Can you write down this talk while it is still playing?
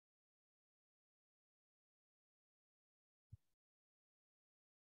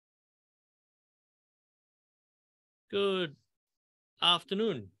Good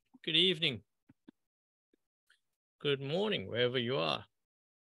afternoon, good evening, good morning, wherever you are.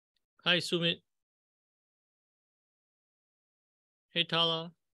 Hi, Sumit. Hey,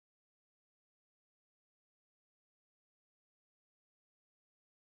 Tala.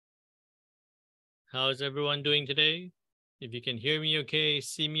 How's everyone doing today? If you can hear me okay,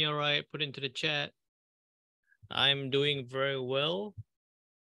 see me all right, put into the chat. I'm doing very well.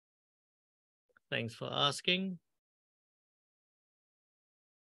 Thanks for asking.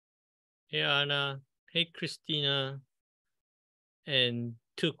 Hey, Anna. Hey, Christina. And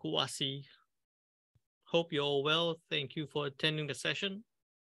Tukwasi. Hope you're all well. Thank you for attending the session.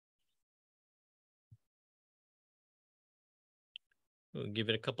 We'll give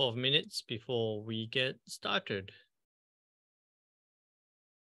it a couple of minutes before we get started.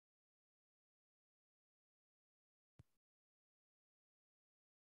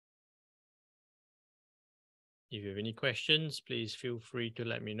 If you have any questions, please feel free to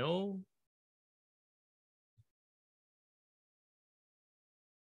let me know.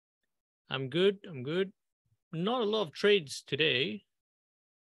 I'm good. Not a lot of trades today.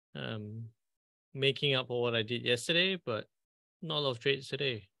 Making up for what I did yesterday, but not a lot of trades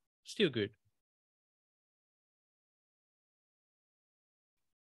today. Still good.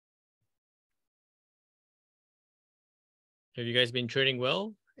 Have you guys been trading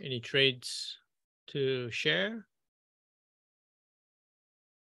well? Any trades to share?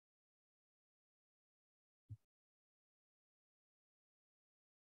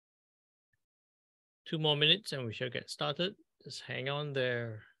 Two more minutes and we shall get started. Just hang on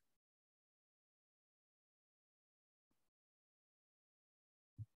there.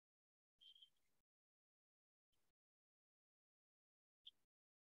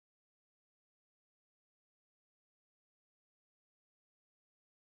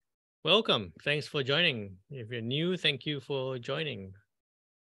 Welcome. Thanks for joining. If you're new, thank you for joining.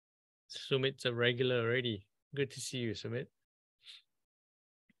 Sumit's a regular already. Good to see you, Sumit.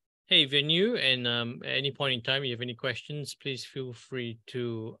 Hey, if you're new and at any point in time you have any questions, please feel free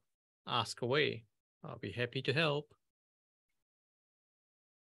to ask away. I'll be happy to help.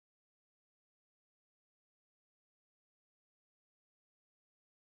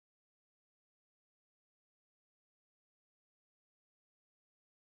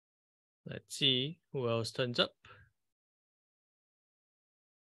 Let's see who else turns up.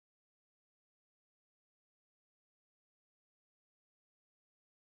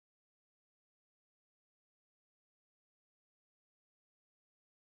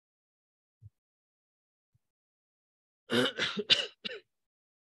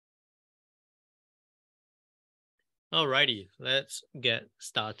 Alrighty, let's get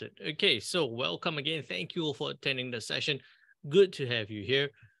started. Okay, so welcome again. Thank you all for attending the session. Good to have you here.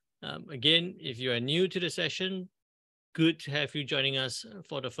 Again, if you are new to the session, good to have you joining us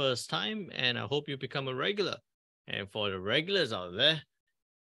for the first time, and I hope you become a regular. And for the regulars out there,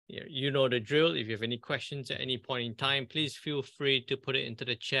 you know the drill. If you have any questions at any point in time, please feel free to put it into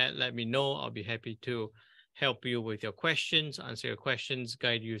the chat. Let me know. I'll be happy to help you with your questions, answer your questions,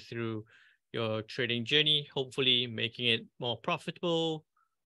 guide you through your trading journey, hopefully making it more profitable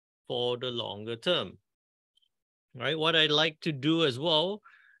for the longer term. All right, what I'd like to do as well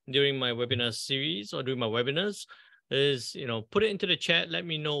during my webinar series or during my webinars is, put it into the chat. Let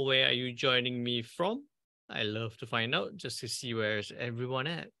me know where are you joining me from. I love to find out just to see where's everyone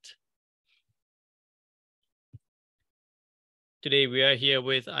at. Today we are here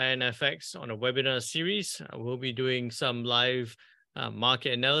with IronFX on a webinar series. We'll be doing some live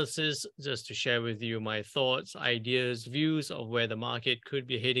market analysis just to share with you my thoughts, ideas, views of where the market could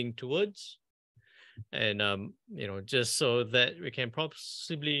be heading towards. And, just so that we can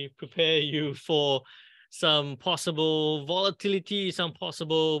possibly prepare you for some possible volatility, some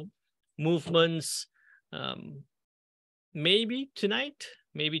possible movements, maybe tonight,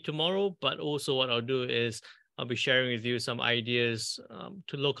 maybe tomorrow, but also what I'll do is I'll be sharing with you some ideas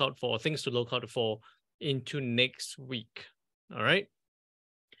to look out for, things to look out for into next week. All right.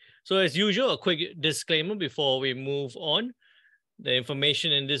 So as usual, a quick disclaimer before we move on. The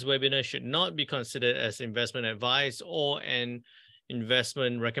information in this webinar should not be considered as investment advice or an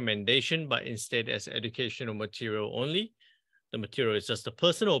investment recommendation, but instead as educational material only. The material is just the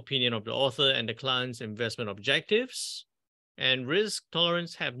personal opinion of the author and the client's investment objectives, and risk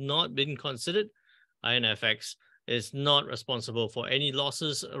tolerance have not been considered. IronFX is not responsible for any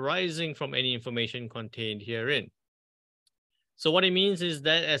losses arising from any information contained herein. So what it means is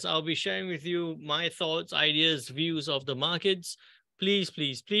that as I'll be sharing with you my thoughts, ideas, views of the markets, please,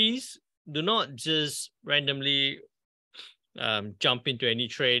 please, please do not just randomly jump into any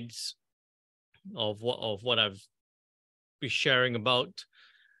trades of what I've be sharing about.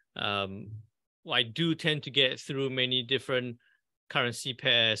 I do tend to get through many different currency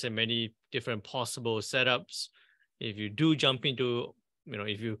pairs and many different possible setups. If you do jump into,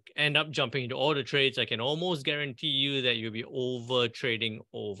 if you end up jumping into all the trades, I can almost guarantee you that you'll be over trading,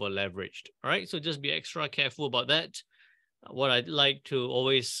 over leveraged. All right. So just be extra careful about that. What I'd like to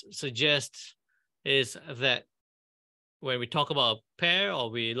always suggest is that when we talk about a pair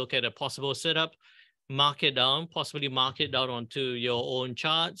or we look at a possible setup, possibly mark it down onto your own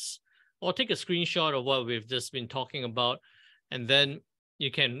charts, or take a screenshot of what we've just been talking about. And then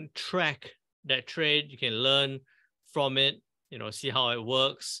you can track that trade. You can learn from it, see how it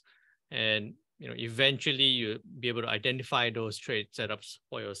works. And, eventually you'll be able to identify those trade setups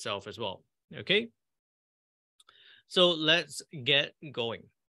for yourself as well. Okay. So let's get going.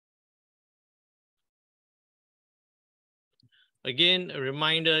 Again, a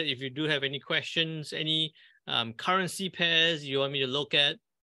reminder, if you do have any questions, any currency pairs you want me to look at,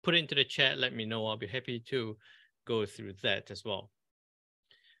 put it into the chat, let me know. I'll be happy to go through that as well.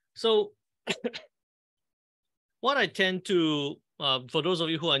 So what I tend to, for those of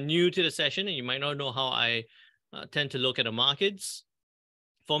you who are new to the session and you might not know how I tend to look at the markets,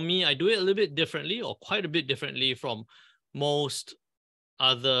 for me, I do it a little bit differently, or quite a bit differently from most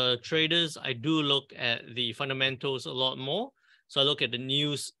other traders. I do look at the fundamentals a lot more. So I look at the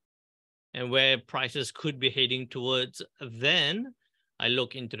news and where prices could be heading towards. Then I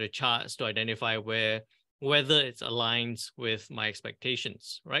look into the charts to identify whether it aligns with my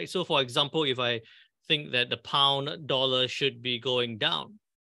expectations, right? So for example, if I think that the pound dollar should be going down,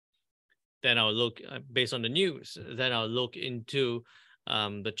 then I'll look based on the news. Then I'll look into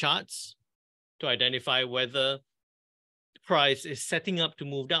the charts to identify whether the price is setting up to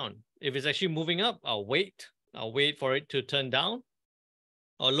move down. If it's actually moving up, I'll wait. I'll wait for it to turn down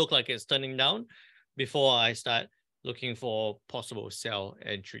or look like it's turning down before I start looking for possible sell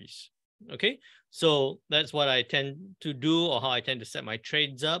entries. Okay, so that's what I tend to do, or how I tend to set my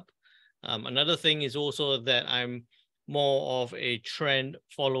trades up. Another thing is also that I'm more of a trend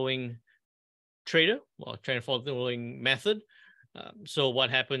following trader, or trend following method. So what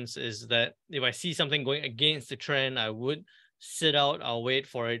happens is that if I see something going against the trend, I would sit out. I'll wait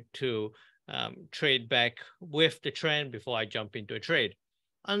for it to trade back with the trend before I jump into a trade.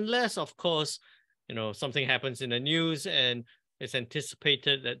 Unless, of course, something happens in the news and it's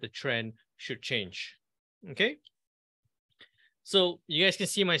anticipated that the trend should change. Okay. So you guys can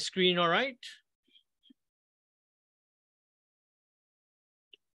see my screen all right?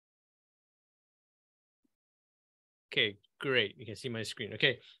 Okay, great. You can see my screen.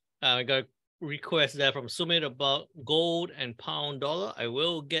 Okay. I got a request there from Sumit about gold and pound dollar. I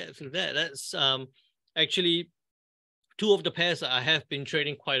will get through that. That's actually two of the pairs that I have been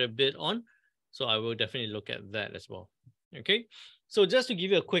trading quite a bit on. So I will definitely look at that as well. Okay. So just to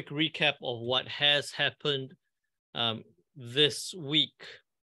give you a quick recap of what has happened this week.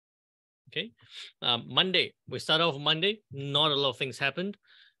 Okay. Monday, we start off Monday. Not a lot of things happened.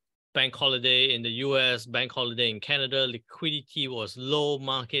 Bank holiday in the US, bank holiday in Canada, liquidity was low,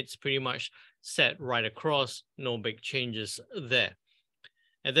 markets pretty much set right across, no big changes there.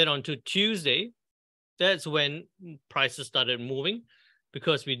 And then on to Tuesday, that's when prices started moving,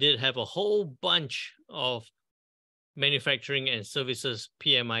 because we did have a whole bunch of manufacturing and services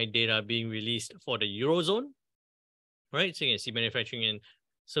PMI data being released for the Eurozone, right? So you can see manufacturing and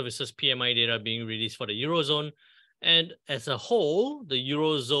services PMI data being released for the Eurozone. And as a whole, the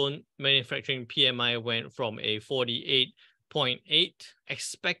Eurozone manufacturing PMI went from a 48.8,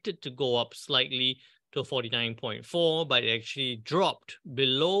 expected to go up slightly to 49.4, but it actually dropped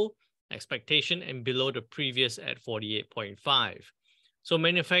below expectation and below the previous at 48.5. So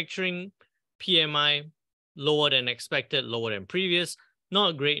manufacturing PMI lower than expected, lower than previous.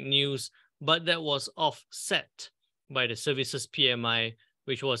 Not great news, but that was offset by the services PMI,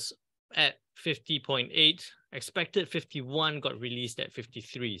 which was at 50.8. Expected 51, got released at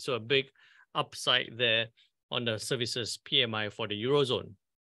 53. So a big upside there on the services PMI for the Eurozone.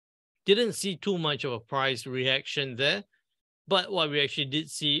 Didn't see too much of a price reaction there, but what we actually did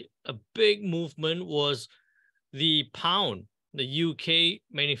see a big movement was the pound, the UK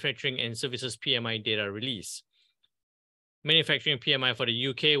manufacturing and services PMI data release. Manufacturing PMI for the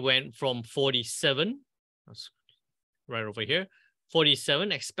UK went from 47, that's right over here,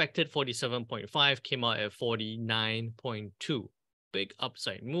 47, expected 47.5, came out at 49.2. Big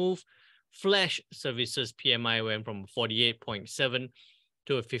upside move. Flash services PMI went from 48.7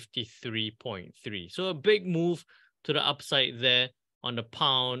 to a 53.3. So a big move to the upside there on the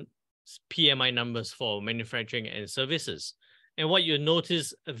pound PMI numbers for manufacturing and services. And what you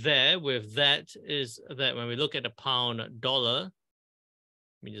notice there with that is that when we look at the pound dollar, let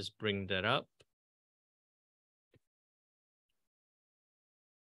me just bring that up.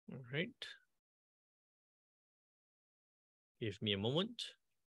 All right. Give me a moment.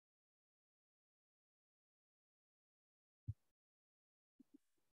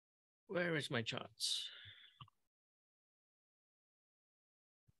 Where is my charts?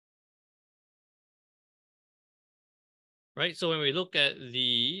 Right, so when we look at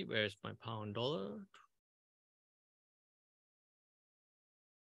the, where's my pound dollar?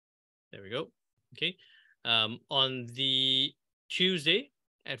 There we go. Okay. On the Tuesday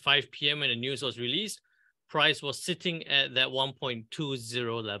at 5 p.m. when the news was released, price was sitting at that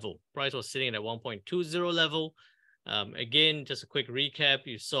 1.20 level. Price was sitting at that 1.20 level. Again, just a quick recap,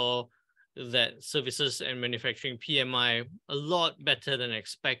 you saw that services and manufacturing PMI a lot better than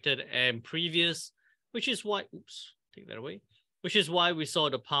expected and previous, which is why, oops, take that away, which is why we saw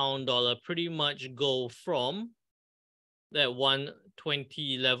the pound dollar pretty much go from that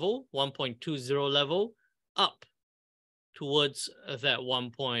 120 level, 1.20 level, up towards that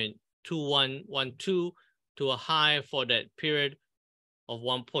 1.2112 to a high for that period of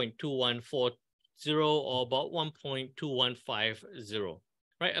 1.2140 or about 1.2150,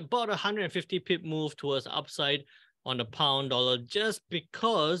 right? About 150 pip move towards upside on the pound dollar just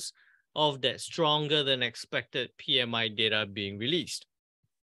because of that stronger than expected PMI data being released.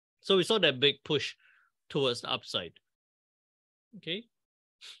 So we saw that big push towards the upside. Okay.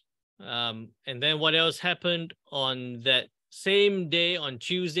 And then what else happened on that same day on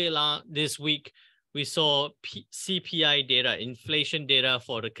Tuesday this week? We saw CPI data, inflation data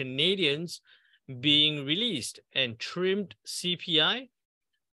for the Canadians being released, and trimmed CPI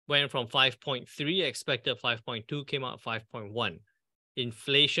went from 5.3, expected 5.2, came out 5.1.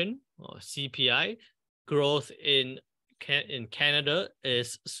 Inflation or CPI growth in Canada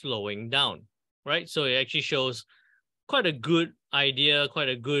is slowing down, right? So it actually shows quite a good idea, quite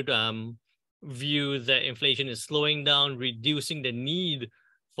a good view that inflation is slowing down, reducing the need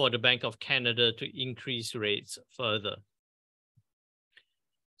for the Bank of Canada to increase rates further.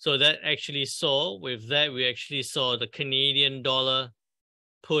 So that actually saw, with that, we actually saw the Canadian dollar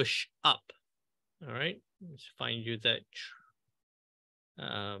push up. All right, let's find you that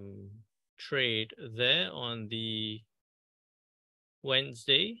trade there on the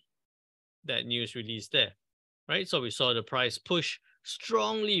Wednesday, that news release there. Right, so we saw the price push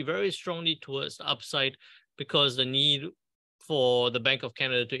strongly, very strongly towards the upside because the need for the Bank of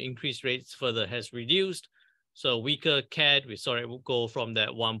Canada to increase rates further has reduced. So weaker CAD, we saw it go from that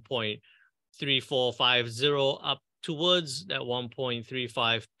 1.3450 up towards that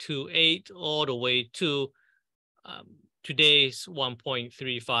 1.3528 all the way to today's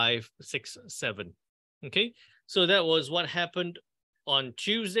 1.3567. Okay, so that was what happened on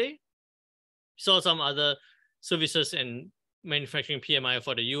Tuesday. Saw some other services and manufacturing PMI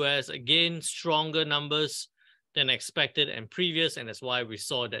for the US, again, stronger numbers than expected and previous, and that's why we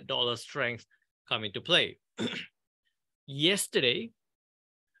saw that dollar strength come into play. Yesterday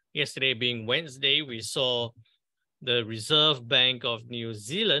being Wednesday, we saw the Reserve Bank of New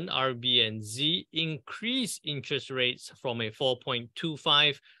Zealand, RBNZ, increase interest rates from a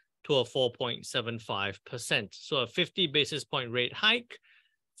 4.25 to a 4.75%. So a 50 basis point rate hike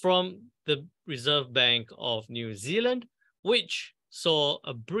from the Reserve Bank of New Zealand, which saw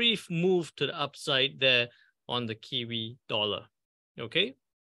a brief move to the upside there on the Kiwi dollar. Okay.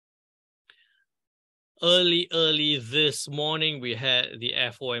 Early this morning, we had the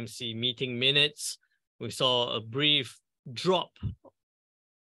FOMC meeting minutes. We saw a brief drop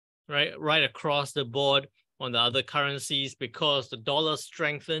right across the board on the other currencies because the dollar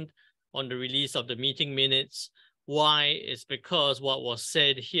strengthened on the release of the meeting minutes. Why? It's because what was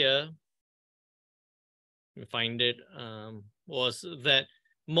said here, you find it, was that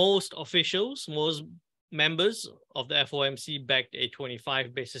most officials, most members of the FOMC backed a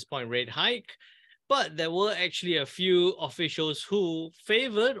 25 basis point rate hike, but there were actually a few officials who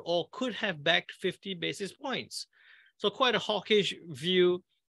favored or could have backed 50 basis points. So quite a hawkish view,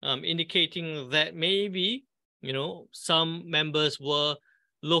 indicating that maybe, some members were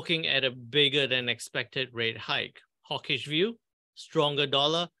looking at a bigger than expected rate hike. Hawkish view, stronger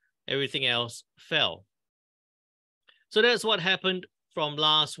dollar, everything else fell. So that's what happened from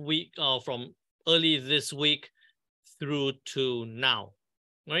last week, or from early this week through to now,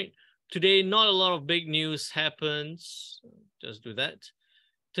 right? Today, not a lot of big news happens. Just do that.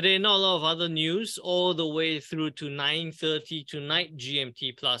 Today, not a lot of other news all the way through to 9:30 tonight,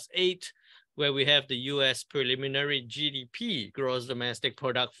 GMT +8, where we have the US preliminary GDP, gross domestic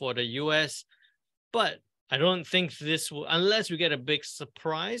product for the US. But I don't think this will, unless we get a big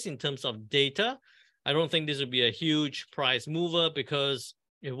surprise in terms of data, I don't think this will be a huge price mover because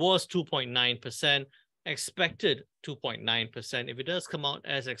it was 2.9%, expected 2.9%. If it does come out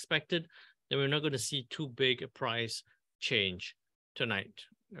as expected, then we're not going to see too big a price change tonight.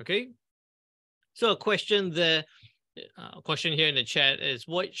 Okay. So a question there, question here in the chat is,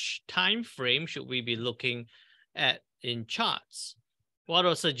 which time frame should we be looking at in charts? What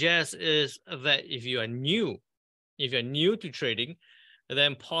I'll suggest is that if you're new to trading,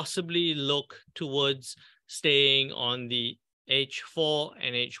 then possibly look towards staying on the H4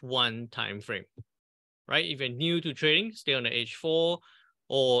 and H1 time frame, right? If you're new to trading, stay on the H4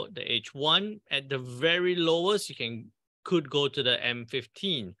 or the H1. At the very lowest, you could go to the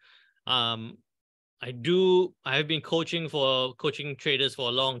M15. I have been coaching traders for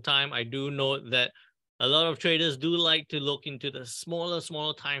a long time. I do know that a lot of traders do like to look into the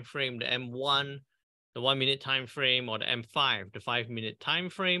smaller time frame, the M1, the 1 minute time frame, or the M5, the 5 minute time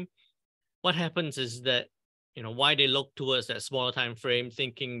frame. What happens is that, why they look towards that smaller time frame,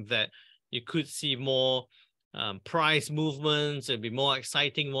 thinking that you could see more price movements, it'd be more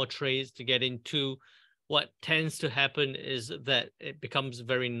exciting, more trades to get into. What tends to happen is that it becomes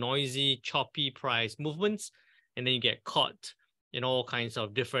very noisy, choppy price movements, and then you get caught in all kinds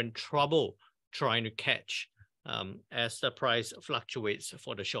of different trouble trying to catch as the price fluctuates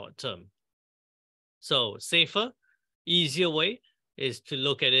for the short term. So safer, easier way is to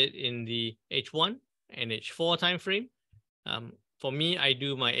look at it in the H1 and H4 time frame. For me, I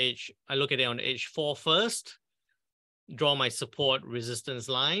look at it on H4 first, draw my support resistance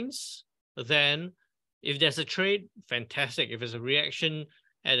lines. Then if there's a trade, fantastic. If there's a reaction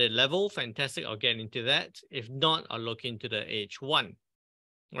at a level, fantastic. I'll get into that. If not, I'll look into the H1.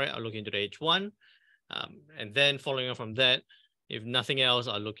 Right, I'll look into the H1, and then following on from that, if nothing else,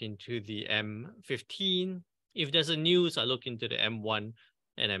 I'll look into the M15. If there's a news, I'll look into the M1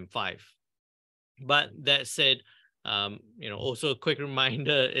 and M5. But that said, also a quick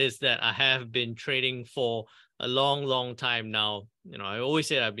reminder is that I have been trading for a long time now. I always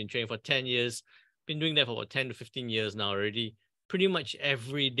say I've been trading for 10 years, been doing that for about 10 to 15 years now already, pretty much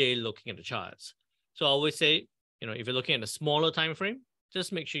every day looking at the charts. So I always say, if you're looking at a smaller time frame,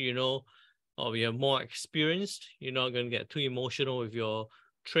 just make sure or you're more experienced, you're not going to get too emotional with your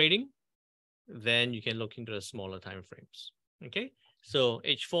trading, then you can look into the smaller time frames. Okay, so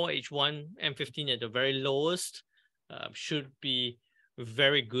H4, H1, M15 at the very lowest should be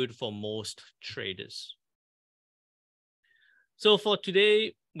very good for most traders. So for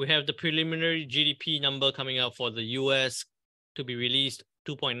today, we have the preliminary GDP number coming out for the US to be released,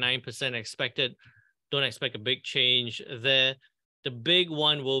 2.9% expected. Don't expect a big change there. The big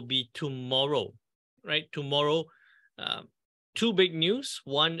one will be tomorrow, right? Tomorrow, two big news.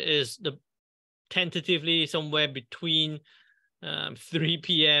 One is tentatively somewhere between 3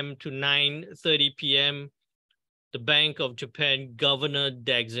 p.m. to 9:30 p.m., the Bank of Japan Governor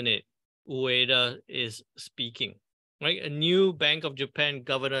Designate Ueda is speaking, right? A new Bank of Japan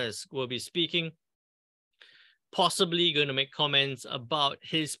governor will be speaking, possibly going to make comments about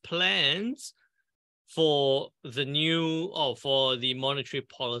his plans for the monetary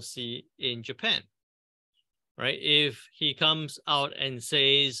policy in Japan, right? If he comes out and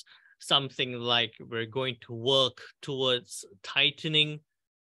says something like, we're going to work towards tightening,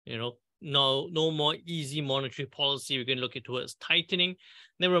 no more easy monetary policy, we're going to look towards tightening,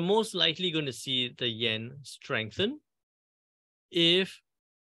 then we're most likely going to see the yen strengthen. If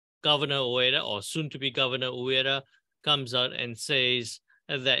Governor Ueda, or soon to be Governor Ueda, comes out and says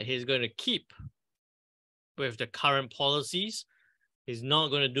that he's going to keep with the current policies, he's not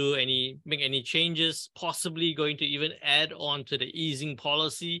going to make any changes, possibly going to even add on to the easing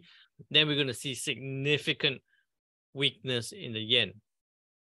policy, then we're going to see significant weakness in the yen.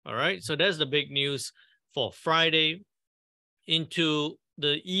 All right, so that's the big news for Friday. Into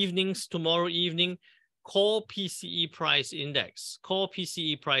the evenings, tomorrow evening, core PCE price index. Core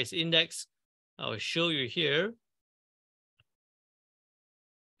PCE price index, I'll show you here.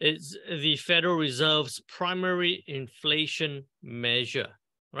 It's the Federal Reserve's primary inflation measure,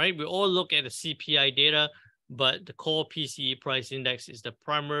 right? We all look at the CPI data, but the core PCE price index is the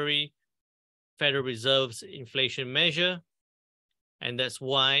primary Federal Reserve's inflation measure. And that's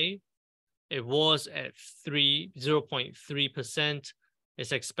why it was at 0.3%.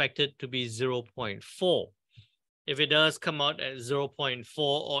 It's expected to be 0.4. If it does come out at 0.4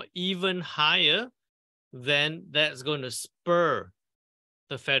 or even higher, then that's going to spur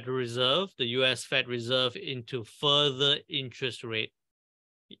the Federal Reserve, the US Fed Reserve, into further interest rate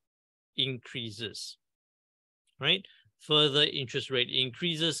increases, right? Further interest rate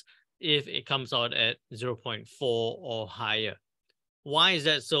increases. if it comes out at 0.4 or higher. Why is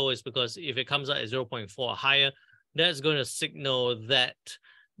that so? It's because if it comes out at 0.4 or higher, that's going to signal that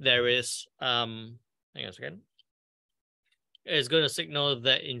there is, hang on a second. It's going to signal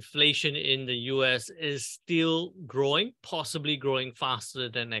that inflation in the US is still growing, possibly growing faster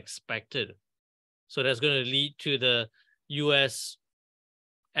than expected. So that's going to lead to the US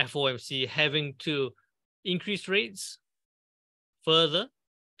FOMC having to increase rates further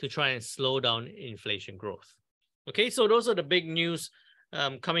to try and slow down inflation growth. Okay, so those are the big news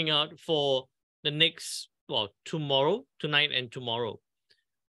coming out for the next, well, tonight and tomorrow.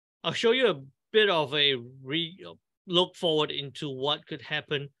 I'll show you a bit of a look forward into what could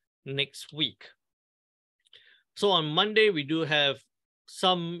happen next week. So on Monday, we do have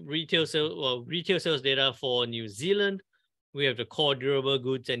some retail sales data for New Zealand. We have the core durable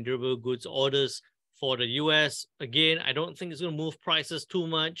goods and durable goods orders for the US. Again, I don't think it's going to move prices too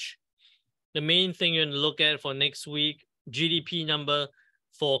much. The main thing you're going to look at for next week, GDP number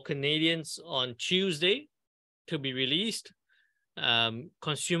for Canadians on Tuesday to be released.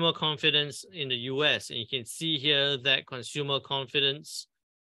 Consumer confidence in the US. And you can see here that consumer confidence,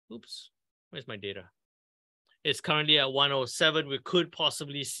 oops, where's my data? It's currently at 107. We could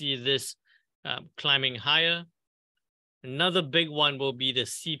possibly see this climbing higher. Another big one will be the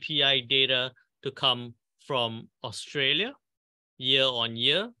CPI data to come from Australia year on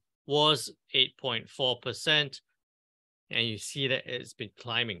year, was 8.4%. And you see that it's been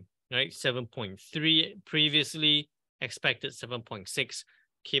climbing, right? 7.3 previously, expected 7.6,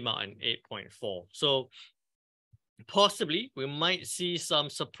 came out in 8.4. So possibly we might see some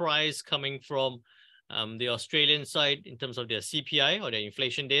surprise coming from the Australian side in terms of their CPI or their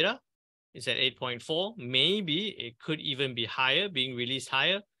inflation data. It's at 8.4. Maybe it could even be higher, being released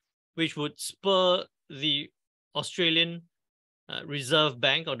higher, which would spur the Australian Reserve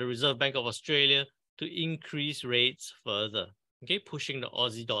Bank or the Reserve Bank of Australia to increase rates further, okay, pushing the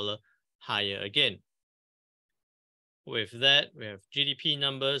Aussie dollar higher again. With that, we have GDP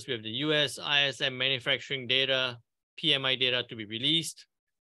numbers, we have the US ISM manufacturing data, PMI data to be released.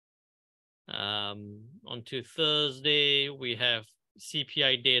 Onto Thursday, we have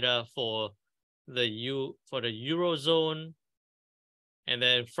CPI data for the Eurozone, and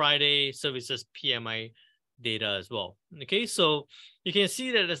then Friday, services PMI data as well. Okay, so you can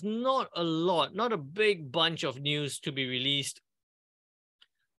see that there's not a big bunch of news to be released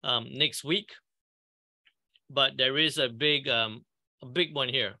next week, but there is a big one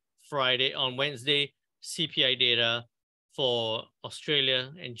here. On Wednesday, CPI data for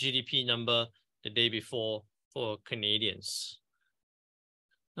Australia and GDP number the day before for Canadians.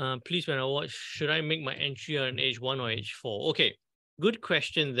 Please, when I watch, should I make my entry on H1 or H4? Okay, good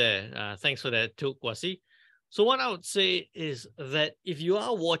question there. Thanks for that, Tukwasi. So what I would say is that if you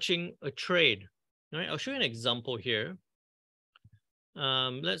are watching a trade, right, I'll show you an example here.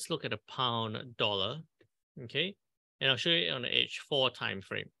 Let's look at a pound dollar, okay? And I'll show you on the H4 time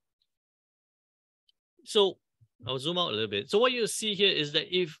frame. So I'll zoom out a little bit. So what you see here is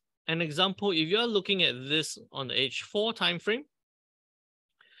that if you're looking at this on the H4 time frame,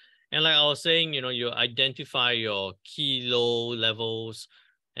 and like I was saying, you identify your key low levels,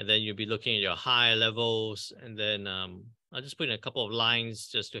 and then you'll be looking at your high levels. And then I'll just put in a couple of lines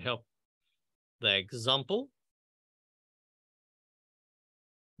just to help the example.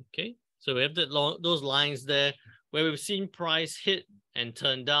 Okay, so we have those lines there where we've seen price hit and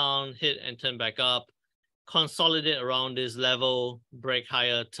turn down, hit and turn back up, consolidate around this level, break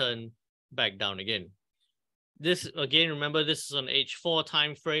higher, turn back down again. This, again, remember, this is on H4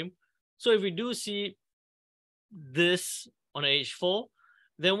 time frame. So if we do see this on H4,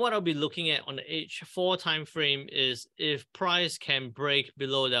 then what I'll be looking at on the H4 time frame is if price can break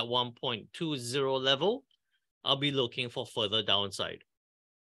below that 1.20 level, I'll be looking for further downside.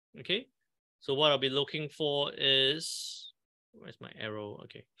 Okay, so what I'll be looking for is, where's my arrow?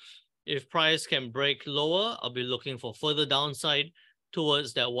 Okay, if price can break lower, I'll be looking for further downside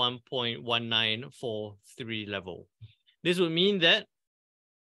towards that 1.1943 level. This would mean that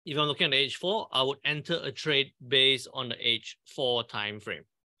if I'm looking at the H4, I would enter a trade based on the H4 time frame,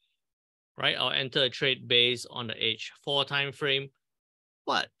 right? I'll enter a trade based on the H4 time frame.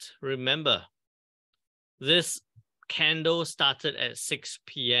 But remember, this candle started at 6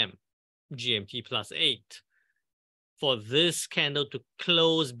 p.m. GMT plus 8. For this candle to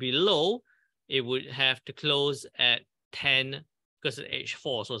close below, it would have to close at 10, because it's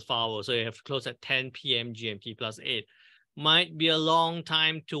H4, so it's far over. So you have to close at 10 p.m. GMT plus 8. Might be a long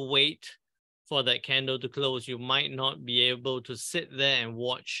time to wait for that candle to close. You might not be able to sit there and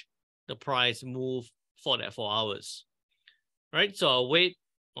watch the price move for that 4 hours, right? So I'll wait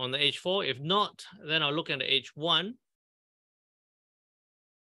on the H4. If not, then I'll look at the H1.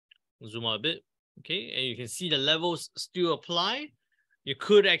 Zoom out a bit. Okay, and you can see the levels still apply. You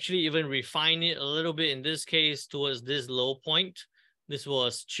could actually even refine it a little bit in this case towards this low point. This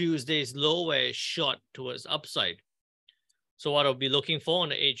was Tuesday's low where it shot towards upside. So what I'll be looking for on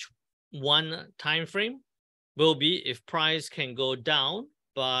the H1 time frame will be if price can go down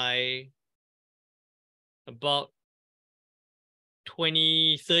by about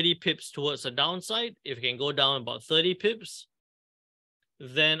 20-30 pips towards the downside. If it can go down about 30 pips,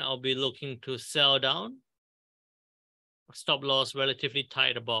 then I'll be looking to sell down. Stop loss relatively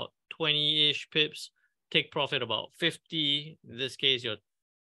tight, about 20-ish pips. Take profit about 50. In this case, your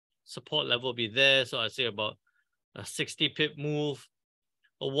support level will be there. So I'd say about a 60 pip move.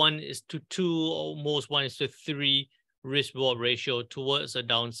 A 1:2 or almost 1:3 risk reward ratio towards the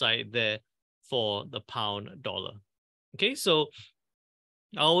downside there for the pound dollar. Okay, so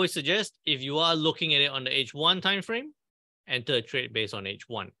I always suggest if you are looking at it on the H1 time frame, enter a trade based on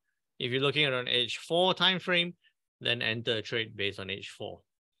H1. If you're looking at it on H4 time frame, then enter a trade based on H4.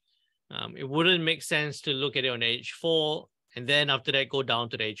 It wouldn't make sense to look at it on H4 and then after that go down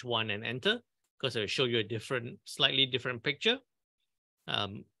to the H1 and enter, because it will show you a slightly different picture.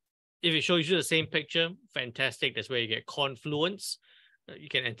 If it shows you the same picture, fantastic. That's where you get confluence. You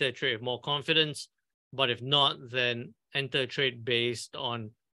can enter a trade with more confidence. But if not, then enter a trade based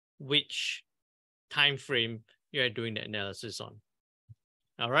on which time frame you're doing the analysis on.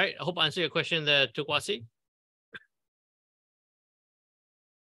 All right. I hope I answered your question there, Tukwasi.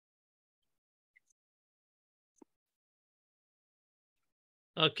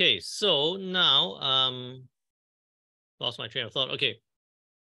 Okay, so now lost my train of thought. Okay,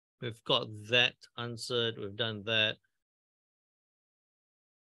 we've got that answered. We've done that.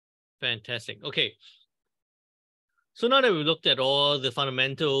 Fantastic. Okay. So now that we've looked at all the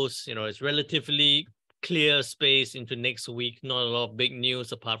fundamentals, it's relatively clear space into next week. Not a lot of big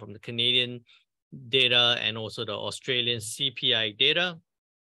news apart from the Canadian data and also the Australian CPI data.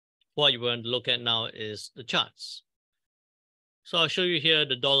 What you want to look at now is the charts. So I'll show you here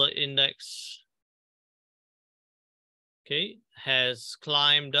the dollar index, okay, has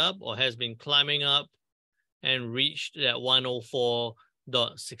climbed up or has been climbing up and reached that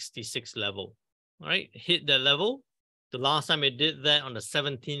 104.66 level. All right, hit that level. The last time it did that on the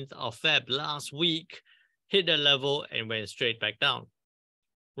 17th of Feb last week, hit that level and went straight back down.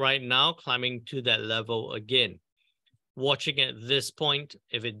 Right now, climbing to that level again. Watching at this point,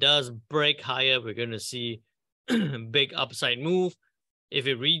 if it does break higher, we're going to see big upside move. If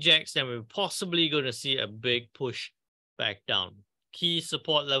it rejects, then we're possibly going to see a big push back down. Key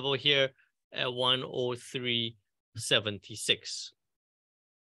support level here at 103.76.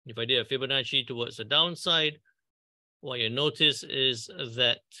 If I did a Fibonacci towards the downside, what you notice is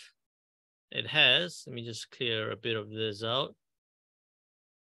that it has, let me just clear a bit of this out.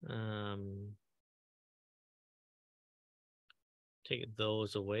 Take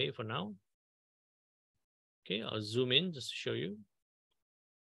those away for now. Okay, I'll zoom in just to show you.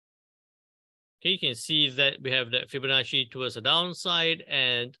 Okay, you can see that we have that Fibonacci towards the downside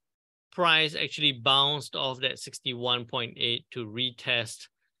and price actually bounced off that 61.8 to retest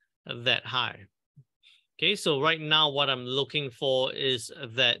that high. Okay, so right now what I'm looking for is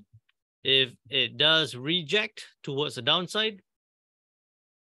that if it does reject towards the downside,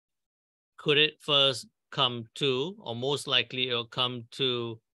 could it first come to, or most likely it'll come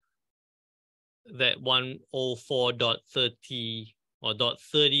to that 104.30 or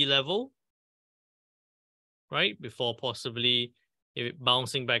 .30 level, right? Before possibly if it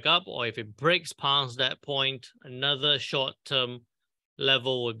bouncing back up, or if it breaks past that point, another short-term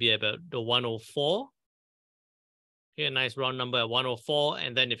level would be about the 104. Okay, a nice round number at 104.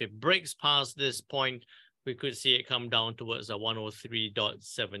 And then if it breaks past this point, we could see it come down towards the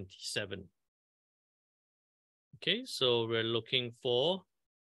 103.77. Okay, so we're looking for,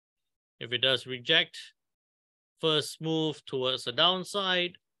 if it does reject, first move towards the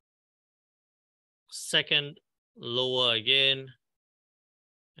downside, second, lower again,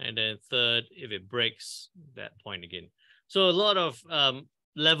 and then third, if it breaks that point again. So a lot of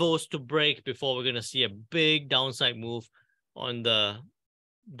levels to break before we're going to see a big downside move on the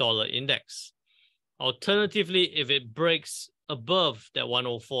dollar index. Alternatively, if it breaks above that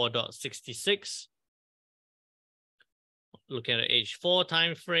 104.66, looking at the H4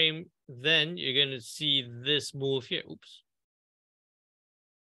 time frame, then you're going to see this move here. Oops.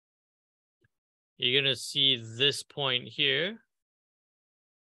 You're going to see this point here.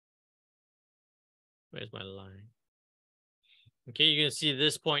 Where's my line? Okay, you're going to see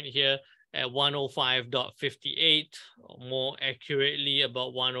this point here. at 105.58, or more accurately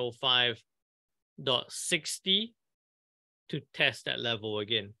about 105.60 to test that level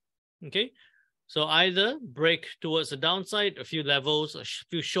again. Okay, so either break towards the downside, a few levels, a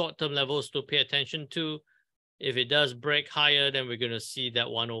few short-term levels to pay attention to. If it does break higher, then we're going to see that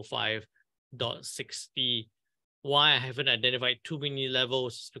 105.60. Why I haven't identified too many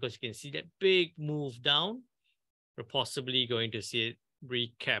levels is because you can see that big move down. We're possibly going to see it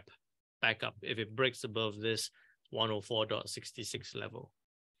recap back up if it breaks above this 104.66 level.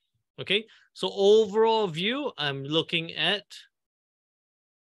 Okay, so overall view, I'm looking at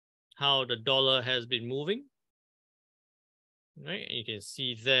how the dollar has been moving. Right, you can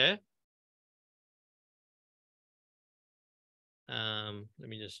see there. Let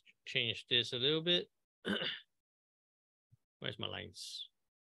me just change this a little bit. Where's my lines?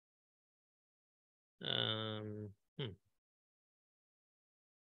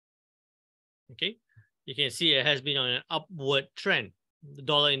 Okay, you can see it has been on an upward trend. The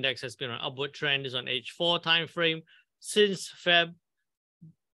dollar index has been on an upward trend. Is on H4 time frame since Feb,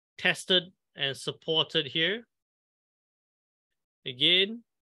 tested and supported here again,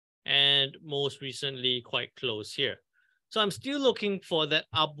 and most recently quite close here. So I'm still looking for that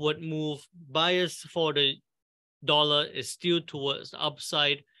upward move. Bias for the dollar is still towards the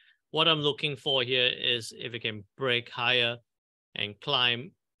upside. What I'm looking for here is if it can break higher and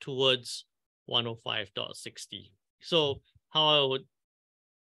climb towards 105.60. So how I would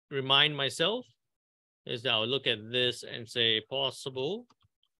remind myself is that I'll look at this and say possible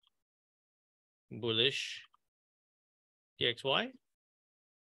bullish DXY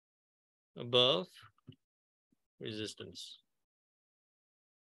above resistance.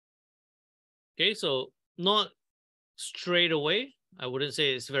 Okay, so not straight away. I wouldn't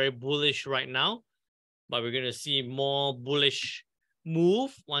say it's very bullish right now, but we're going to see more bullish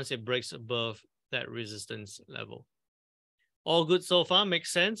move once it breaks above that resistance level. All good so far,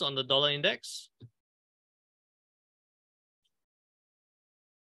 makes sense on the dollar index.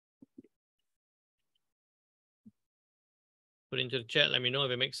 Put into the chat, let me know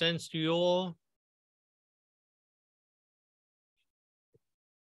if it makes sense to you all.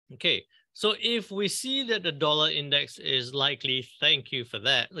 Okay, so if we see that the dollar index is likely, thank you for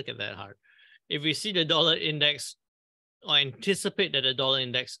that. Look at that heart. If we see the dollar index or anticipate that the dollar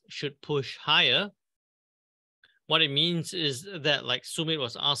index should push higher, what it means is that, like Sumit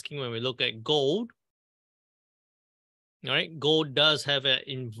was asking when we look at gold, all right, gold does have an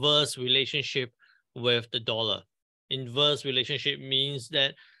inverse relationship with the dollar. Inverse relationship means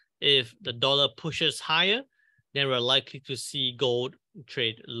that if the dollar pushes higher, then we're likely to see gold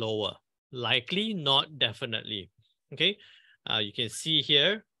trade lower. Likely, not definitely. Okay, you can see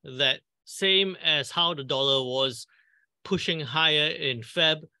here that same as how the dollar was pushing higher in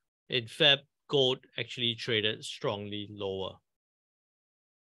Feb, gold actually traded strongly lower.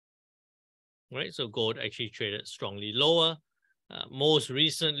 Right, so gold actually traded strongly lower. Most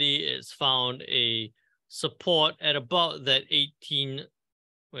recently, it's found a support at about that 18,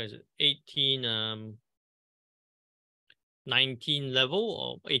 where is it? 19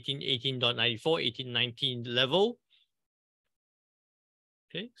 level, or 18.94, 18.19 level.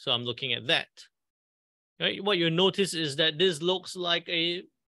 Okay, so I'm looking at that. Right, what you notice is that this looks like a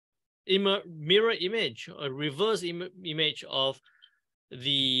mirror image, a reverse image of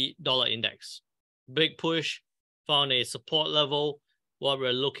the dollar index. Big push, found a support level. What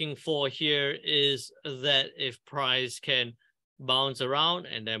we're looking for here is that if price can bounce around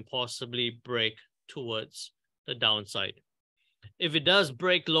and then possibly break towards the downside. If it does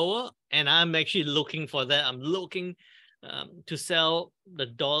break lower, and I'm actually looking for that, I'm looking to sell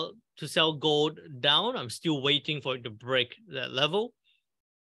gold down. I'm still waiting for it to break that level.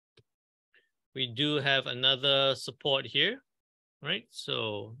 We do have another support here, right?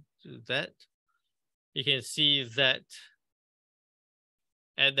 So do that. You can see that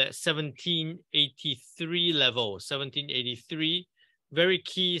at that 1783 level, 1783, very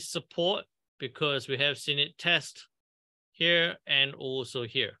key support because we have seen it test here and also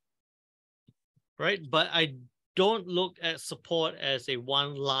here, right? But I don't look at support as a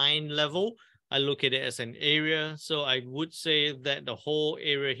one line level. I look at it as an area. So I would say that the whole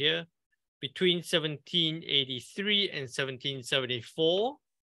area here between 1783 and 1774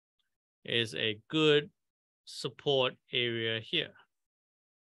 is a good support area here.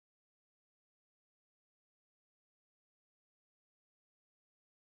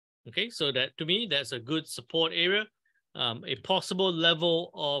 Okay, so that to me, that's a good support area. A possible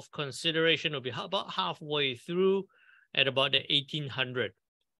level of consideration will be about halfway through at about the 1800.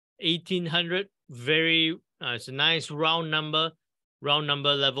 1800, very, it's a nice round number, round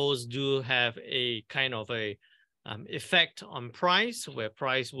number levels do have a kind of a effect on price, where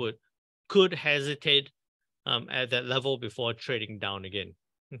price could hesitate at that level before trading down again.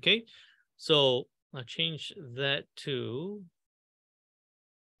 Okay, so I'll change that to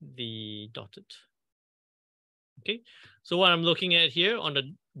the dotted. Okay, so what I'm looking at here on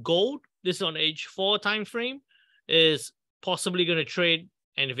the gold, this is on H4 time frame, is possibly going to trade,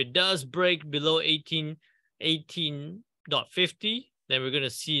 and if it does break below 18.50, then we're going to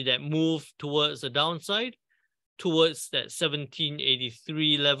see that move towards the downside, towards that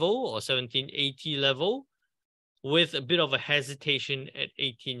 1783 level or 1780 level, with a bit of a hesitation at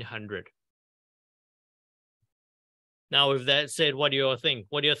 1800. Now, with that said, what do you all think?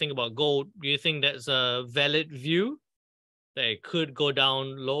 What do you think about gold? Do you think that's a valid view that it could go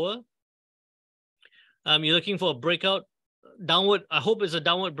down lower? You're looking for a breakout, downward. I hope it's a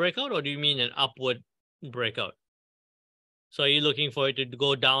downward breakout, or do you mean an upward breakout? So are you looking for it to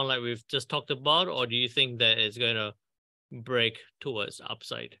go down like we've just talked about, or do you think that it's going to break towards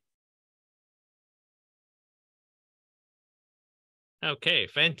upside? Okay,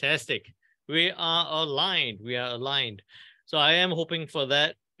 fantastic. We are aligned. We are aligned. So I am hoping for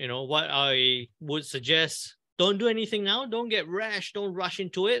that. You know, what I would suggest, don't do anything now. Don't get rash. Don't rush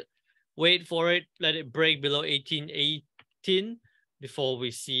into it. Wait for it. Let it break below 1818 before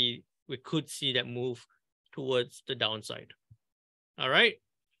we could see that move towards the downside. All right.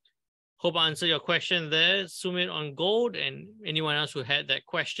 Hope I answered your question there, Sumit, on gold, and anyone else who had that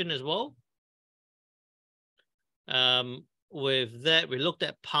question as well. With that, we looked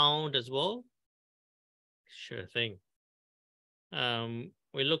at pound as well. Sure thing.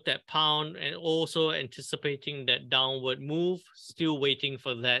 We looked at pound and also anticipating that downward move, still waiting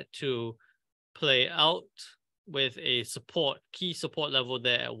for that to play out with a key support level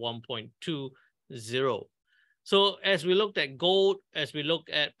there at 1.20. So as we looked at gold, as we look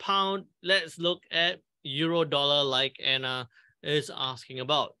at pound, let's look at euro dollar, like Anna is asking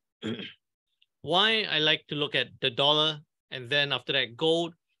about. Why I like to look at the dollar, and then after that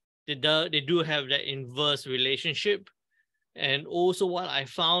gold, they do have that inverse relationship. And also what I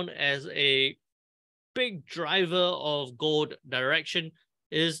found as a big driver of gold direction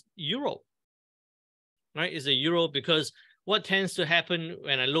is euro, right? Is a euro, because what tends to happen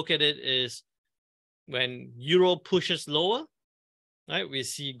when I look at it is when euro pushes lower, right, we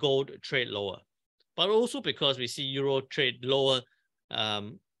see gold trade lower. But also because we see euro trade lower,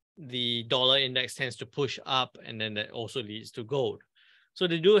 the dollar index tends to push up, and then that also leads to gold. So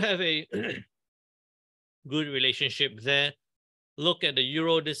they do have a good relationship there. Look at the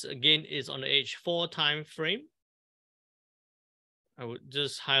euro. This again is on the H4 time frame. I would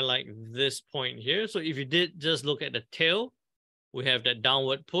just highlight this point here. So if you did just look at the tail, we have that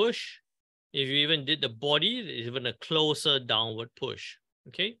downward push. If you even did the body, there's even a closer downward push.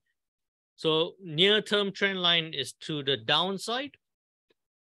 Okay. So near-term trend line is to the downside.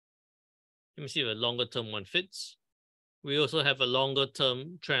 Let me see if a longer term one fits. We also have a longer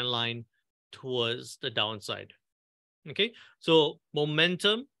term trend line towards the downside. Okay, so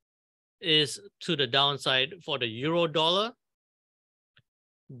momentum is to the downside for the euro dollar.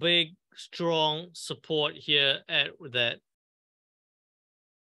 Big, strong support here at that.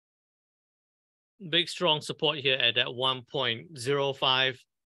 Big, strong support here at that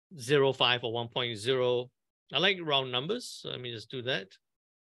 1.0505 or 1.0. I like round numbers, so let me just do that.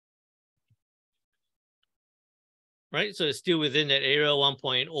 Right, so it's still within that area,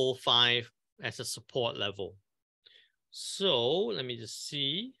 1.05 as a support level. So let me just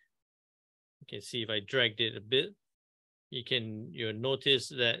see. You can see if I dragged it a bit, you'll notice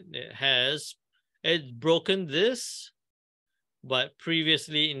that it's broken this, but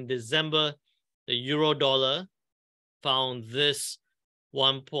previously in December, the euro dollar found this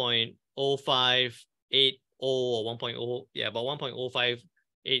 1.0580 or 1.0, yeah, about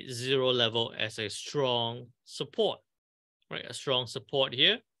 1.0580 level as a strong support, right? A strong support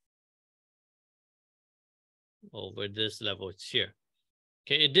here. Over this level, it's here.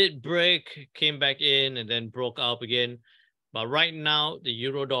 Okay, it did break, came back in, and then broke up again. But right now, the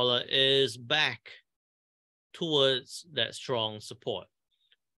euro dollar is back towards that strong support.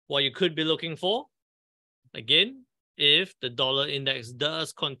 What you could be looking for, again, if the dollar index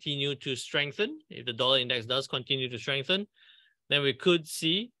does continue to strengthen, then we could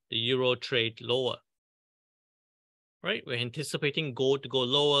see the euro trade lower. Right? We're anticipating gold to go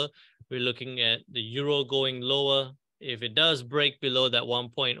lower. We're looking at the euro going lower. If it does break below that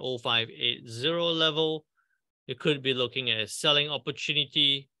 1.0580 level, you could be looking at a selling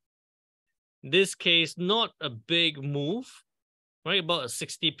opportunity. In this case, not a big move, right? About a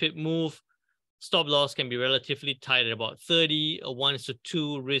 60 pip move stop loss can be relatively tight at about 30, a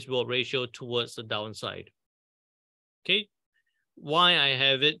 1:2 risk reward ratio towards the downside. Okay, why I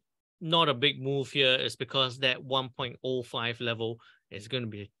have it not a big move here is because that 1.05 level is going to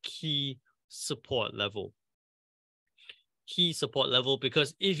be a key support level. Key support level,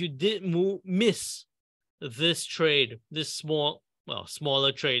 because if you did miss this trade, this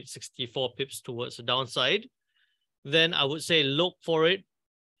smaller trade, 64 pips towards the downside, then I would say look for it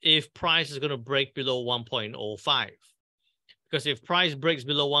if price is going to break below 1.05. Because if price breaks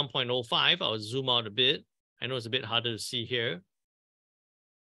below 1.05, I'll zoom out a bit. I know it's a bit harder to see here.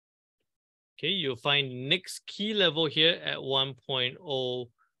 Okay, you'll find next key level here at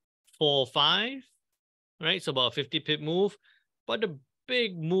 1.045, right? So about a 50 pip move, but a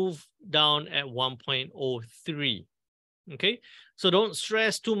big move down at 1.03. Okay, so don't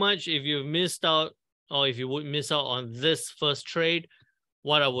stress too much if you've missed out, or if you would miss out on this first trade.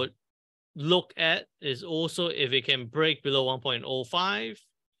 What I would look at is also if it can break below 1.05,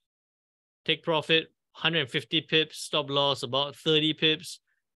 take profit, 150 pips, stop loss about 30 pips.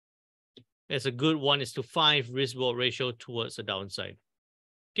 It's a good 1:5 risk reward ratio towards the downside.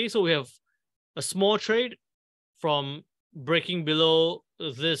 Okay, so we have a small trade from breaking below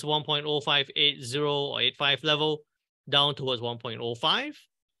this 1.0580 or 85 level down towards 1.05.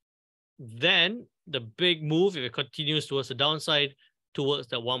 Then the big move, if it continues towards the downside, towards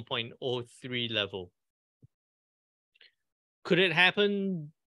the 1.03 level. Could it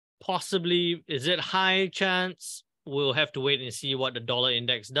happen? Possibly. Is it high chance? We'll have to wait and see what the dollar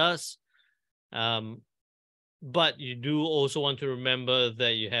index does. But you do also want to remember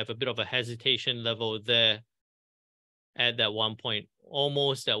that you have a bit of a hesitation level there at that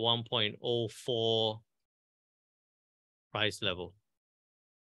almost at 1.04 price level.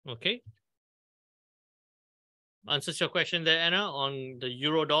 Okay. Answers your question there, Anna, on the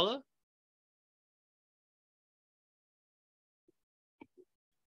euro dollar?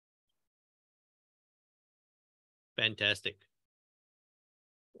 Fantastic.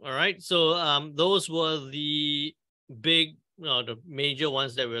 All right, so those were the the major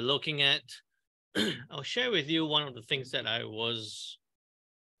ones that we're looking at. I'll share with you one of the things that I was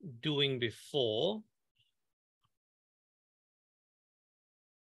doing before.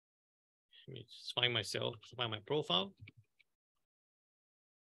 Let me just find my profile.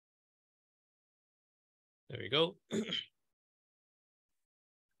 There we go.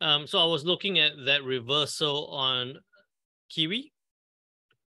 So I was looking at that reversal on Kiwi.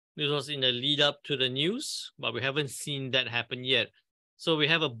 This was in the lead up to the news, but we haven't seen that happen yet. So we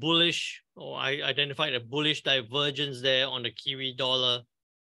have a bullish, or I identified a bullish divergence there on the Kiwi dollar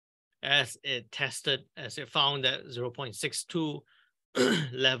as it found that 0.62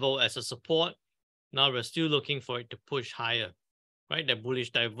 level as a support. Now we're still looking for it to push higher, right? That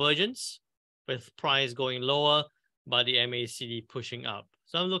bullish divergence with price going lower, but the MACD pushing up.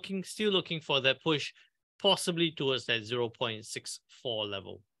 So I'm still looking for that push, possibly towards that 0.64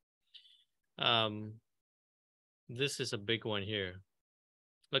 level. This is a big one here.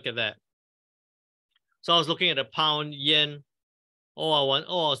 Look at that. So I was looking at the pound yen. All I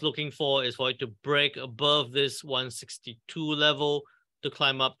was looking for is for it to break above this 162 level to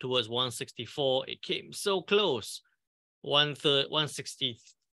climb up towards 164. It came so close. 160,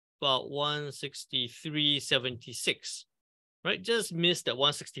 about 163.76. Right? Just missed that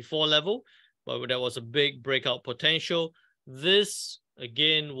 164 level, but that was a big breakout potential. This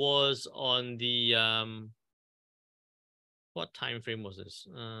again was on the what time frame was this?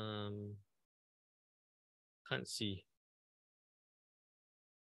 Can't see.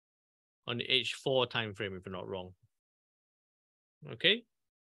 On the H4 time frame, if I'm not wrong. Okay.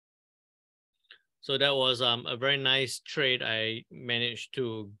 So that was a very nice trade I managed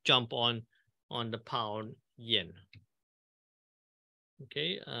to jump on the pound yen.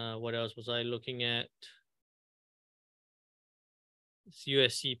 Okay, what else was I looking at? It's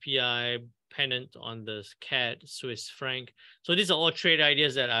US CPI, pennant on the CAD, Swiss franc. So these are all trade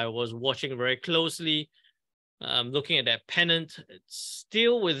ideas that I was watching very closely. Looking at that pennant, it's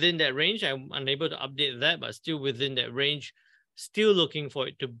still within that range. I'm unable to update that, but still within that range. Still looking for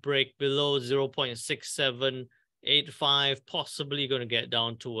it to break below 0.6785, possibly going to get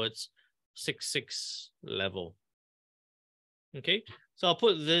down towards 66 level. Okay, so I'll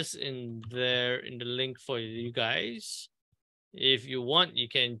put this in there in the link for you guys. If you want, you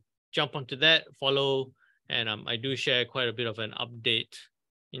can jump onto that, follow, and I do share quite a bit of an update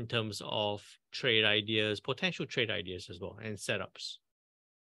in terms of trade ideas, potential trade ideas as well, and setups.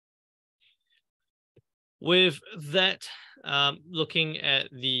 With that, looking at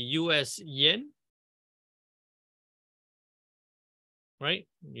the US yen. right?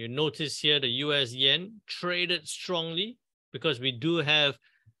 You notice here the US yen traded strongly because we do have,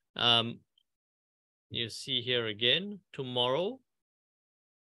 you see here again, tomorrow,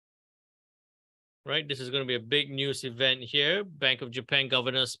 right? This is going to be a big news event here. Bank of Japan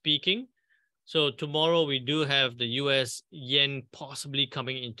governor speaking. So tomorrow we do have the US yen possibly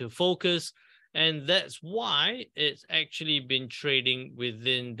coming into focus. And that's why it's actually been trading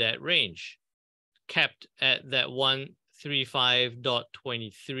within that range, capped at that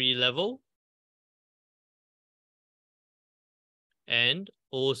 135.23 level. And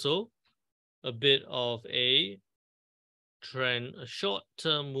also a bit of a trend, a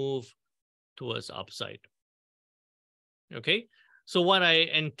short-term move towards upside. Okay, so what I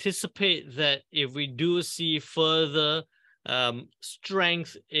anticipate that if we do see further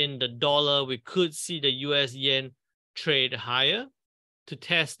strength in the dollar, we could see the US yen trade higher to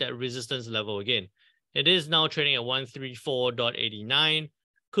test that resistance level again. It is now trading at 134.89,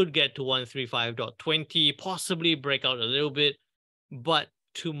 could get to 135.20, possibly break out a little bit. But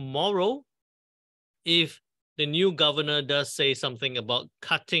tomorrow, if the new governor does say something about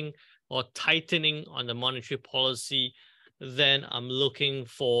cutting or tightening on the monetary policy, then I'm looking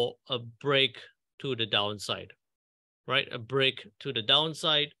for a break to the downside, right? A break to the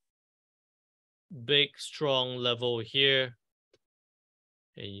downside, big, strong level here.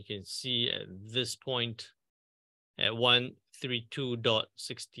 And you can see at this point at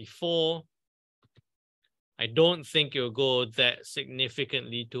 132.64. I don't think it'll go that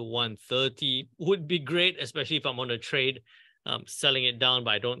significantly to 130. Would be great, especially if I'm on a trade selling it down,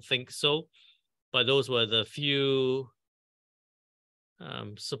 but I don't think so. But those were the few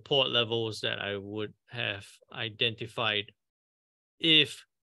support levels that I would have identified if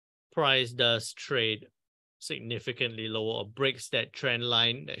price does trade significantly lower or breaks that trend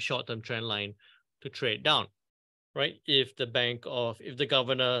line, that short-term trend line, to trade down, right? If the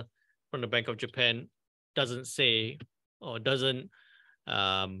governor from the Bank of Japan doesn't say or doesn't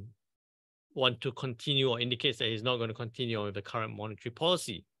want to continue or indicates that he's not going to continue with the current monetary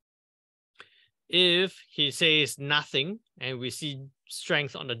policy. If he says nothing and we see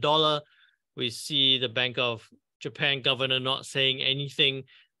strength on the dollar, we see the Bank of Japan governor not saying anything,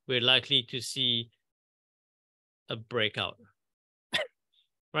 we're likely to see a breakout,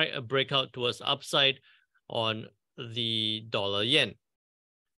 right? A breakout towards the upside on the dollar yen.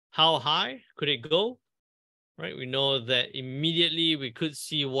 How high could it go? Right, we know that immediately we could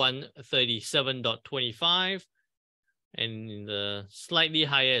see 137.25 and the slightly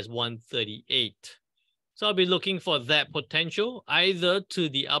higher is 138. So I'll be looking for that potential either to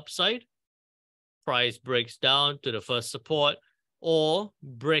the upside, price breaks down to the first support, or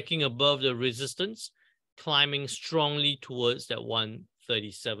breaking above the resistance, climbing strongly towards that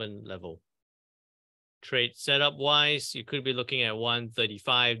 137 level. Trade setup wise, you could be looking at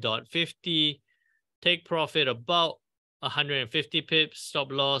 135.50. Take profit about 150 pips,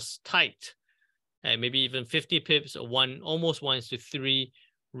 stop loss tight, and maybe even 50 pips, almost 1:3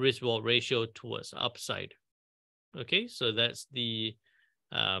 risk reward ratio towards upside. Okay, so that's the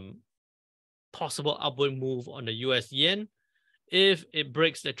possible upward move on the US yen. If it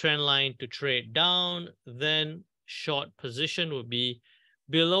breaks the trend line to trade down, then short position would be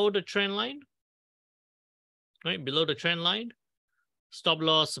below the trend line, right? Below the trend line, stop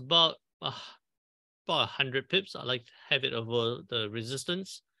loss about 100 pips. I like to have it over the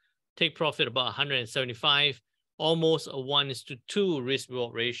resistance. Take profit about 175, almost a 1:2 risk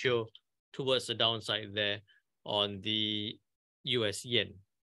reward ratio towards the downside there on the US yen.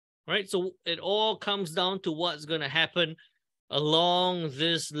 All right, so it all comes down to what's going to happen along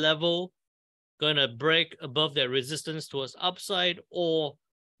this level. Going to break above that resistance towards upside or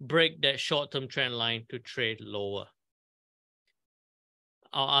break that short-term trend line to trade lower.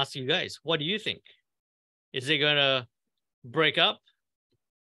 I'll ask you guys, what do you think? Is it going to break up,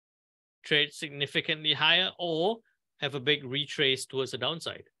 trade significantly higher, or have a big retrace towards the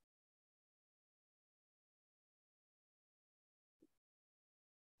downside?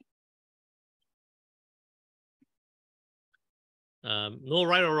 No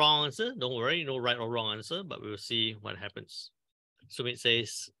right or wrong answer. Don't worry, no right or wrong answer, but we'll see what happens. Sumit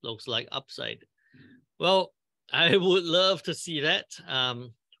says, looks like upside. Well, I would love to see that,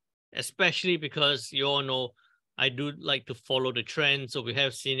 especially because you all know I do like to follow the trend. So we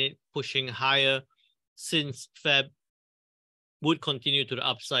have seen it pushing higher since Feb. Would continue to the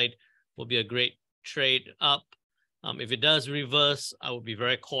upside, will be a great trade up. If it does reverse, I would be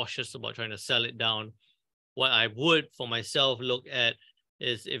very cautious about trying to sell it down. What I would for myself look at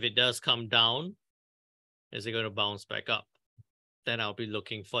is if it does come down, is it going to bounce back up? Then I'll be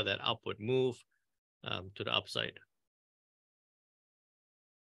looking for that upward move to the upside.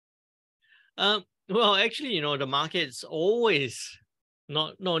 Well, actually, the market's always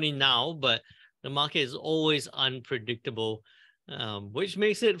not only now, but the market is always unpredictable, which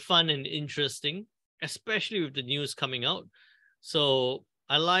makes it fun and interesting, especially with the news coming out. So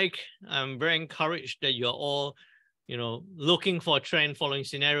I'm very encouraged that you're all, looking for trend following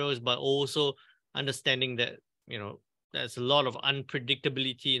scenarios, but also understanding that, there's a lot of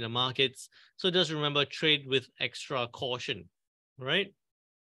unpredictability in the markets. So just remember, trade with extra caution, right?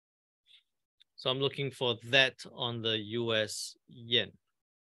 So I'm looking for that on the US yen.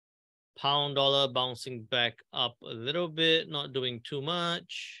 Pound dollar bouncing back up a little bit, not doing too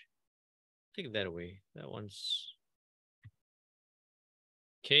much. Take that away. That one's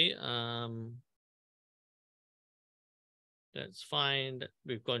okay. That's fine.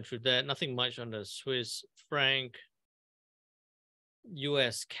 We've gone through that. Nothing much on the Swiss franc.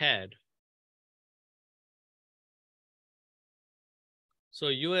 US CAD. So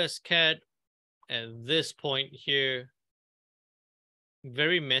US CAD at this point here,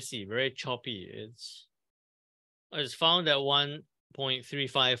 very messy, very choppy. I just found that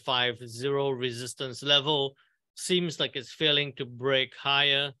 1.3550 resistance level seems like it's failing to break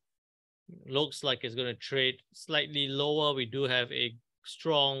higher. Looks like it's going to trade slightly lower. We do have a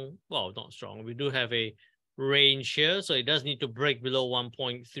strong, well, not strong. We do have a range here. So it does need to break below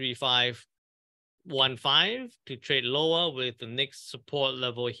 1.3515 to trade lower, with the next support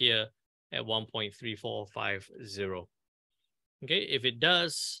level here at 1.3450. Okay, if it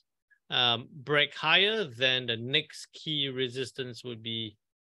does break higher, then the next key resistance would be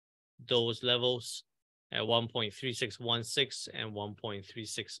those levels at 1.3616 and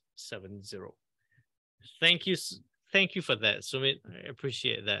 1.3670. Thank you for that, Sumit. I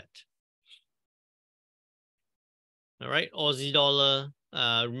appreciate that. All right, Aussie dollar.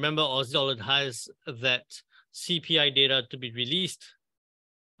 Remember, Aussie dollar has that CPI data to be released.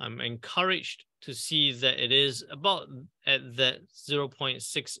 I'm encouraged to see that it is about at that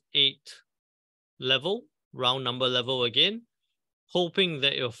 0.68 level, round number level again, hoping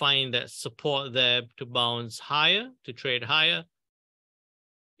that you'll find that support there to bounce higher, to trade higher.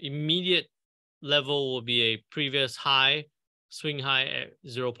 Immediate level will be a previous high, swing high at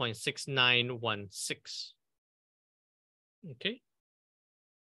 0.6916. Okay.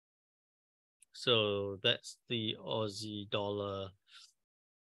 So that's the Aussie dollar.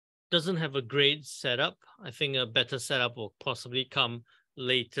 Doesn't have a great setup. I think a better setup will possibly come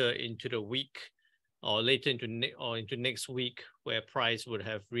later into the week, or later into next week, where price would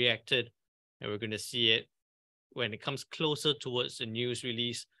have reacted, and we're going to see it when it comes closer towards the news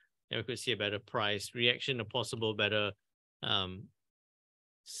release, and we could see a better price reaction, a possible better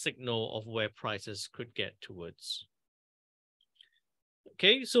signal of where prices could get towards.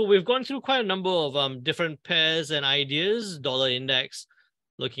 Okay, so we've gone through quite a number of different pairs and ideas. Dollar index,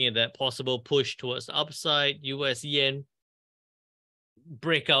 looking at that possible push towards the upside. US yen,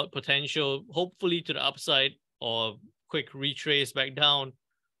 breakout potential, hopefully to the upside or quick retrace back down.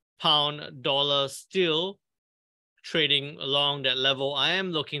 Pound dollar still trading along that level. I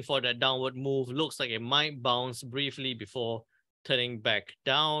am looking for that downward move. Looks like it might bounce briefly before turning back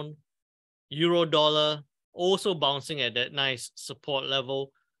down. Euro dollar also bouncing at that nice support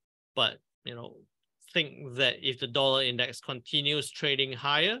level, but think that if the dollar index continues trading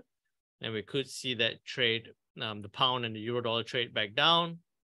higher, then we could see that trade, the pound and the euro dollar trade back down.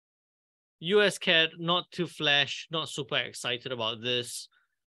 US CAD, not too flash, not super excited about this.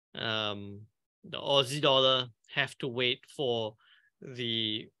 The Aussie dollar, have to wait for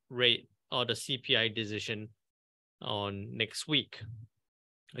the rate or the CPI decision on next week.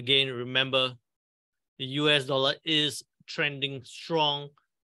 Again, remember, the US dollar is trending strong,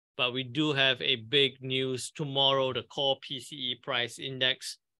 but we do have a big news tomorrow, the core PCE price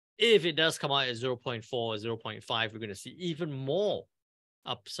index. If it does come out at 0.4 or 0.5, we're going to see even more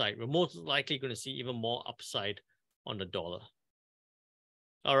upside. We're most likely going to see even more upside on the dollar.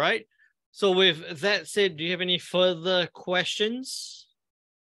 All right. So with that said, do you have any further questions?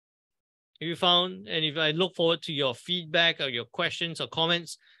 Have you found, and if I look forward to your feedback or your questions or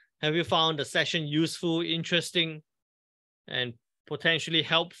comments, have you found the session useful, interesting, and potentially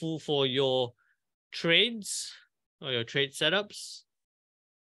helpful for your trades or your trade setups?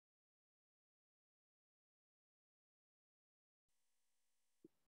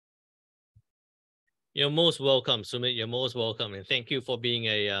 You're most welcome, Sumit. You're most welcome. And thank you for being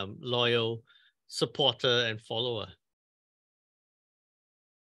a loyal supporter and follower.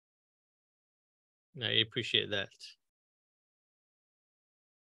 I appreciate that.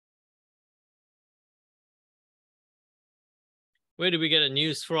 Where do we get the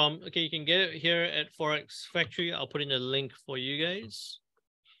news from? Okay, you can get it here at Forex Factory. I'll put in a link for you guys.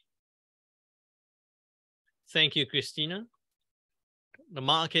 Thank you, Christina. The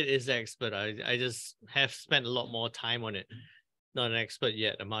market is the expert. I just have spent a lot more time on it. Not an expert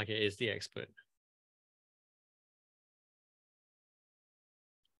yet. The market is the expert.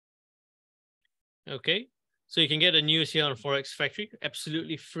 Okay, so you can get the news here on Forex Factory,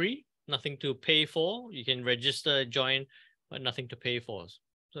 absolutely free, nothing to pay for. You can register, join, but nothing to pay for.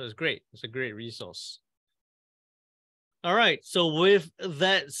 So it's great. It's a great resource. All right, so with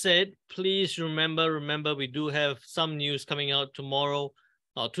that said, please remember, we do have some news coming out tomorrow,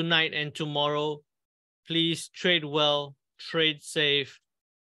 tonight and tomorrow. Please trade well, trade safe,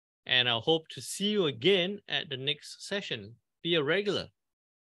 and I hope to see you again at the next session. Be a regular.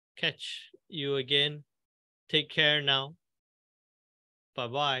 Catch you again. Take care now.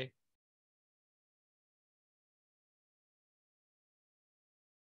 Bye-bye.